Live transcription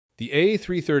The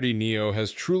A330neo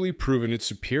has truly proven its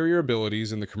superior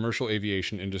abilities in the commercial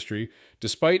aviation industry,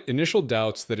 despite initial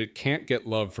doubts that it can't get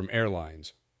love from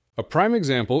airlines. A prime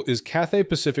example is Cathay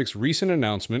Pacific's recent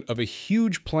announcement of a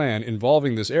huge plan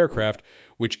involving this aircraft,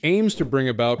 which aims to bring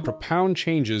about profound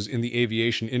changes in the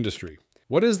aviation industry.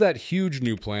 What is that huge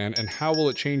new plan, and how will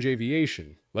it change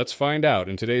aviation? Let's find out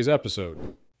in today's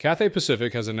episode. Cathay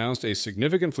Pacific has announced a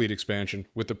significant fleet expansion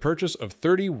with the purchase of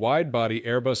 30 wide-body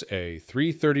Airbus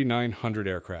A330-900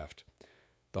 aircraft.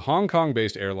 The Hong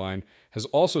Kong-based airline has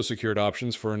also secured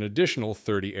options for an additional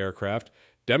 30 aircraft,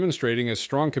 demonstrating a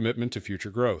strong commitment to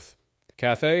future growth.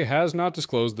 Cathay has not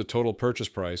disclosed the total purchase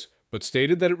price, but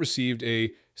stated that it received a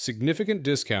significant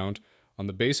discount on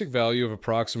the basic value of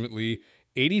approximately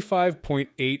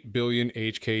 85.8 billion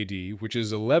HKD, which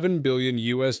is 11 billion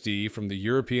USD from the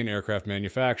European aircraft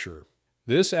manufacturer.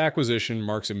 This acquisition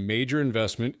marks a major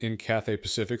investment in Cathay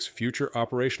Pacific's future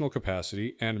operational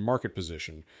capacity and market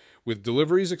position, with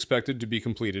deliveries expected to be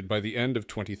completed by the end of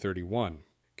 2031.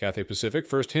 Cathay Pacific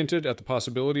first hinted at the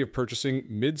possibility of purchasing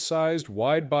mid-sized,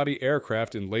 wide-body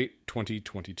aircraft in late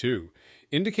 2022,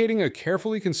 indicating a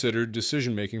carefully considered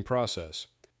decision-making process.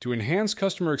 To enhance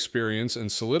customer experience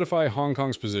and solidify Hong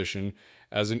Kong's position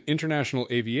as an international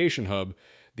aviation hub,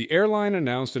 the airline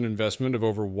announced an investment of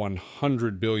over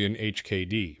 100 billion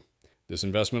HKD. This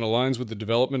investment aligns with the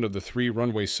development of the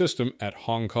three-runway system at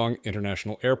Hong Kong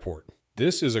International Airport.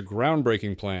 This is a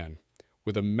groundbreaking plan,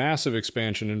 with a massive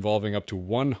expansion involving up to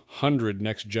 100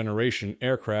 next-generation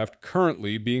aircraft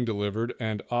currently being delivered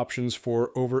and options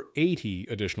for over 80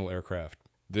 additional aircraft.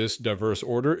 This diverse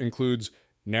order includes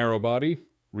narrow-body,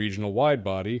 regional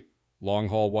wide-body,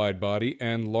 long-haul wide-body,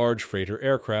 and large freighter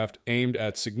aircraft aimed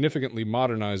at significantly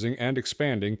modernizing and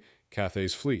expanding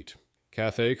Cathay's fleet.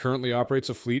 Cathay currently operates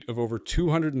a fleet of over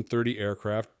 230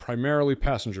 aircraft, primarily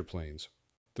passenger planes.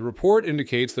 The report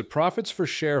indicates that profits for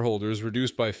shareholders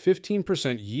reduced by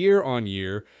 15%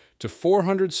 year-on-year to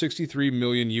 463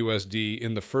 million USD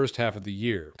in the first half of the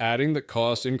year, adding that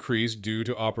costs increased due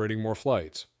to operating more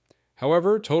flights.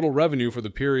 However, total revenue for the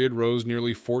period rose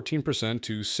nearly 14%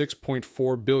 to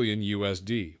 6.4 billion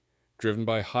USD, driven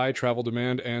by high travel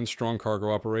demand and strong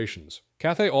cargo operations.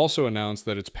 Cathay also announced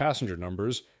that its passenger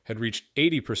numbers had reached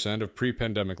 80% of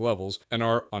pre-pandemic levels and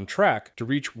are on track to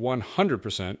reach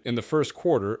 100% in the first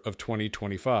quarter of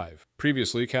 2025.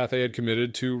 Previously, Cathay had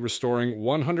committed to restoring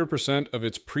 100% of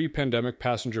its pre-pandemic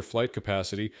passenger flight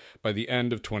capacity by the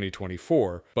end of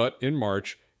 2024, but in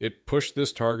March, it pushed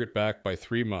this target back by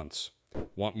 3 months.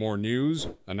 Want more news,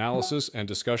 analysis, and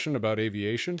discussion about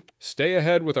aviation? Stay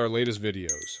ahead with our latest videos.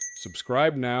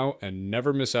 Subscribe now and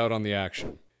never miss out on the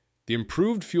action. The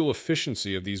improved fuel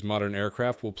efficiency of these modern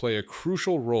aircraft will play a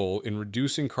crucial role in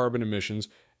reducing carbon emissions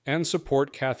and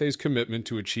support Cathay's commitment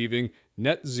to achieving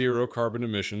net zero carbon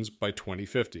emissions by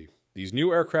 2050. These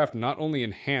new aircraft not only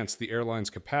enhance the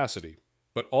airline's capacity,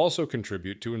 but also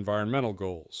contribute to environmental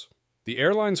goals. The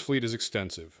airline's fleet is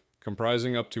extensive,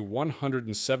 comprising up to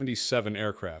 177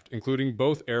 aircraft, including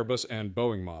both Airbus and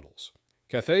Boeing models.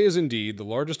 Cathay is indeed the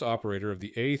largest operator of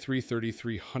the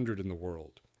A330-300 in the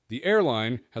world. The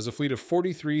airline has a fleet of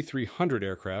 43 300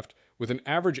 aircraft with an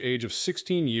average age of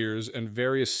 16 years and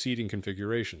various seating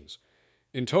configurations.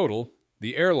 In total,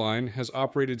 the airline has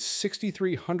operated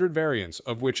 6,300 variants,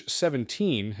 of which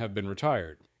 17 have been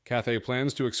retired. Cathay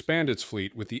plans to expand its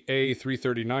fleet with the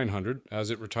A330-900 as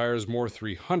it retires more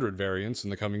 300 variants in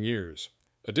the coming years.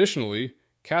 Additionally,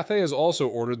 Cathay has also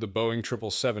ordered the Boeing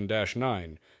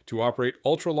 777-9 to operate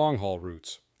ultra-long-haul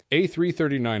routes.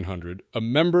 A330-900, a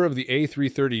member of the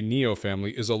A330neo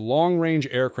family, is a long-range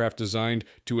aircraft designed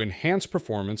to enhance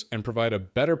performance and provide a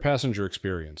better passenger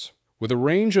experience. With a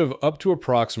range of up to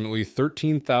approximately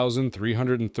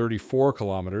 13,334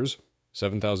 kilometers,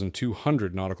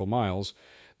 7,200 nautical miles,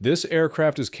 this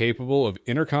aircraft is capable of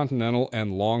intercontinental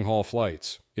and long-haul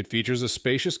flights. It features a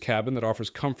spacious cabin that offers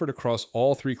comfort across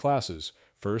all three classes: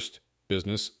 first,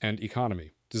 business, and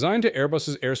economy. Designed to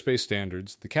Airbus's airspace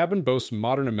standards, the cabin boasts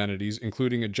modern amenities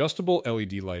including adjustable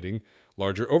LED lighting,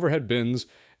 larger overhead bins,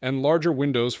 and larger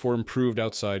windows for improved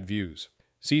outside views.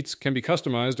 Seats can be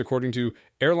customized according to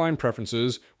airline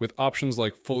preferences, with options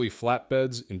like fully flat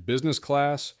beds in business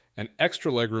class and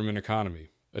extra legroom in economy.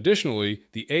 Additionally,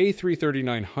 the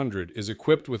A330-900 is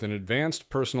equipped with an advanced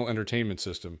personal entertainment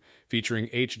system featuring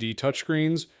HD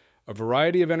touchscreens, a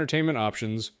variety of entertainment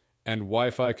options, and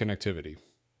Wi-Fi connectivity.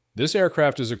 This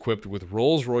aircraft is equipped with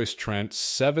Rolls-Royce Trent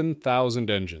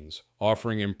 7000 engines,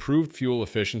 offering improved fuel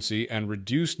efficiency and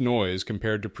reduced noise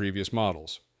compared to previous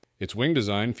models. Its wing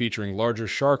design, featuring larger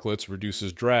sharklets,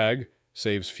 reduces drag,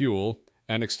 saves fuel,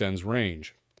 and extends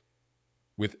range.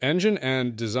 With engine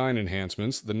and design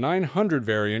enhancements, the 900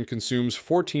 variant consumes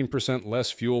 14% less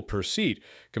fuel per seat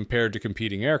compared to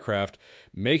competing aircraft,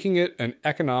 making it an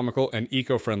economical and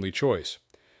eco-friendly choice.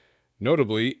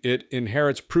 Notably, it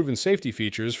inherits proven safety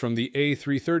features from the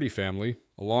A330 family,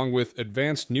 along with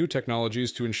advanced new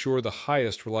technologies to ensure the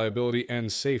highest reliability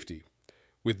and safety.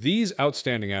 With these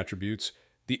outstanding attributes,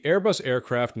 the Airbus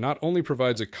aircraft not only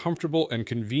provides a comfortable and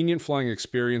convenient flying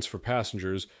experience for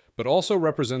passengers, but also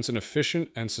represents an efficient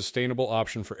and sustainable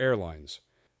option for airlines.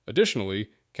 Additionally,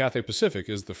 Cathay Pacific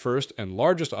is the first and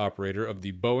largest operator of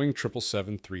the Boeing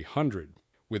 777-300.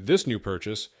 With this new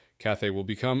purchase, Cathay will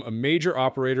become a major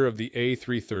operator of the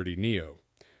A330neo.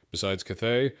 Besides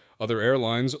Cathay, other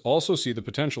airlines also see the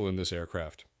potential in this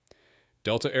aircraft.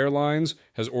 Delta Airlines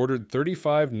has ordered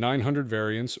 35 900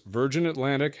 variants, Virgin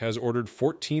Atlantic has ordered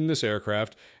 14 this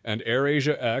aircraft, and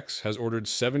AirAsia X has ordered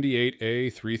 78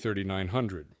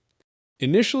 A330-900.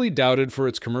 Initially doubted for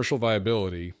its commercial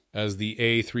viability, as the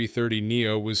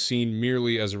A330neo was seen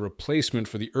merely as a replacement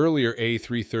for the earlier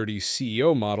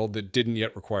A330ceo model that didn't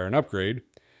yet require an upgrade,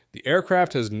 the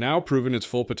aircraft has now proven its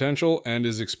full potential and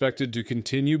is expected to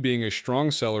continue being a strong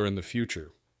seller in the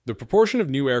future. The proportion of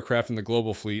new aircraft in the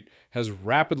global fleet has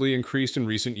rapidly increased in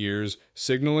recent years,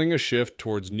 signaling a shift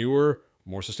towards newer,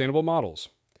 more sustainable models.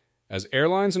 As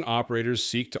airlines and operators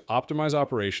seek to optimize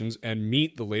operations and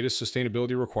meet the latest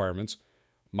sustainability requirements,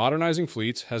 modernizing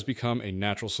fleets has become a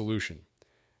natural solution.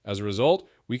 As a result,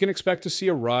 we can expect to see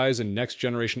a rise in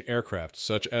next-generation aircraft,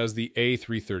 such as the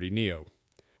A330neo.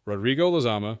 Rodrigo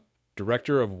Lozama,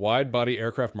 Director of Wide-Body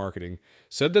Aircraft Marketing,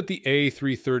 said that the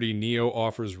A330neo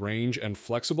offers range and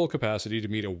flexible capacity to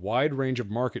meet a wide range of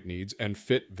market needs and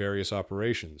fit various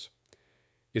operations.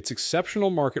 Its exceptional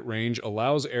market range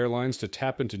allows airlines to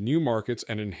tap into new markets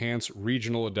and enhance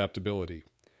regional adaptability.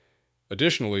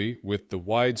 Additionally, with the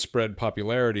widespread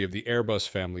popularity of the Airbus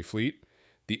family fleet,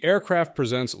 the aircraft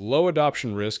presents low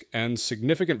adoption risk and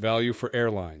significant value for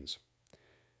airlines.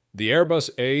 The Airbus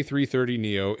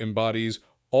A330neo embodies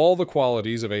all the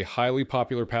qualities of a highly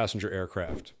popular passenger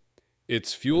aircraft.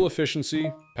 Its fuel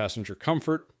efficiency, passenger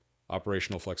comfort,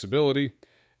 operational flexibility,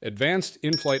 advanced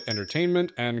in-flight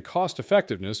entertainment, and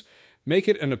cost-effectiveness make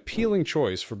it an appealing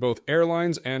choice for both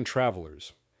airlines and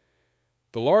travelers.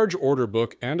 The large order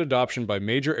book and adoption by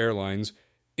major airlines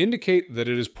indicate that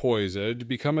it is poised to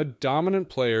become a dominant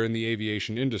player in the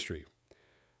aviation industry.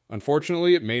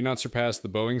 Unfortunately, it may not surpass the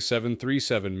Boeing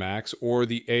 737 MAX or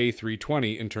the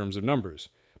A320 in terms of numbers,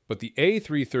 but the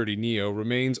A330neo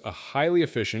remains a highly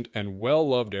efficient and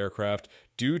well-loved aircraft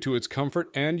due to its comfort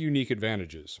and unique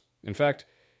advantages. In fact,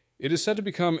 it is set to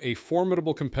become a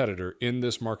formidable competitor in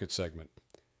this market segment.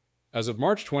 As of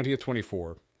March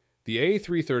 2024, the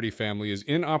A330 family is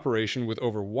in operation with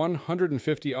over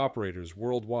 150 operators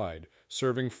worldwide,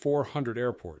 serving 400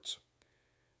 airports.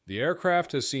 The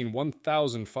aircraft has seen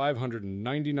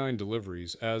 1,599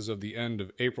 deliveries as of the end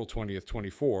of April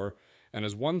 2024 and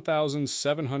has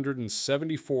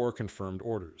 1,774 confirmed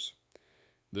orders.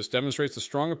 This demonstrates the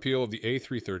strong appeal of the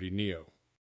A330neo.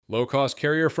 Low-cost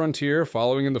carrier Frontier,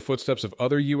 following in the footsteps of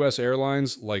other U.S.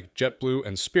 airlines like JetBlue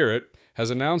and Spirit, has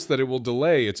announced that it will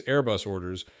delay its Airbus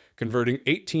orders, converting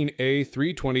 18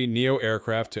 A320neo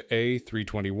aircraft to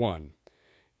A321.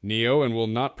 Neo and will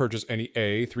not purchase any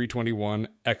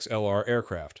A321XLR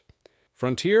aircraft.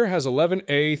 Frontier has 11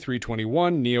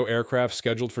 A321neo aircraft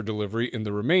scheduled for delivery in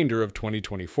the remainder of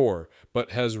 2024,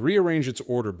 but has rearranged its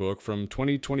order book from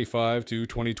 2025 to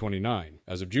 2029.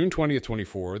 As of June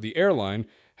 2024, the airline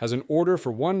has an order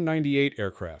for 198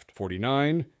 aircraft,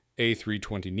 49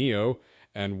 A320neo,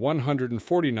 and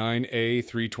 149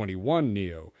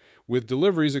 A321neo, with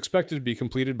deliveries expected to be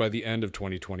completed by the end of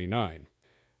 2029.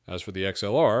 As for the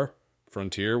XLR,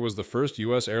 Frontier was the first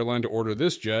U.S. airline to order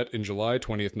this jet in July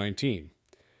 2019.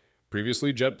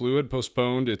 Previously, JetBlue had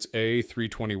postponed its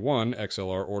A321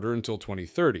 XLR order until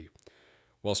 2030,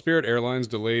 while Spirit Airlines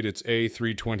delayed its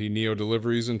A320neo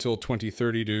deliveries until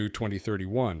 2030 to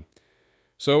 2031.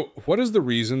 So, what is the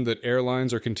reason that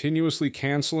airlines are continuously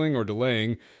canceling or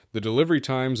delaying the delivery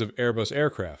times of Airbus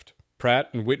aircraft? Pratt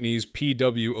 & Whitney's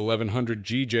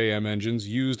PW1100GJM engines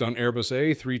used on Airbus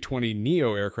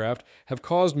A320neo aircraft have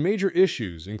caused major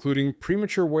issues, including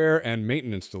premature wear and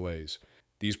maintenance delays.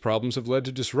 These problems have led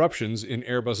to disruptions in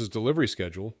Airbus's delivery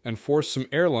schedule and forced some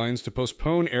airlines to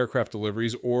postpone aircraft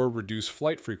deliveries or reduce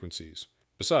flight frequencies.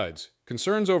 Besides,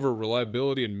 concerns over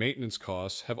reliability and maintenance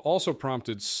costs have also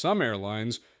prompted some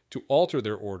airlines to alter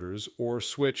their orders or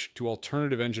switch to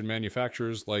alternative engine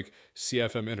manufacturers like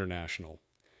CFM International.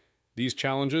 These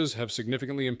challenges have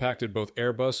significantly impacted both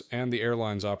Airbus and the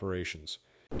airline's operations.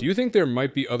 Do you think there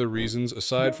might be other reasons,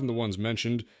 aside from the ones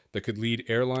mentioned, that could lead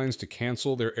airlines to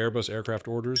cancel their Airbus aircraft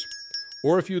orders?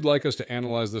 Or if you'd like us to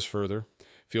analyze this further,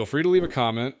 feel free to leave a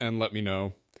comment and let me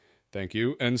know. Thank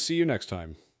you, and see you next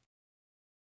time.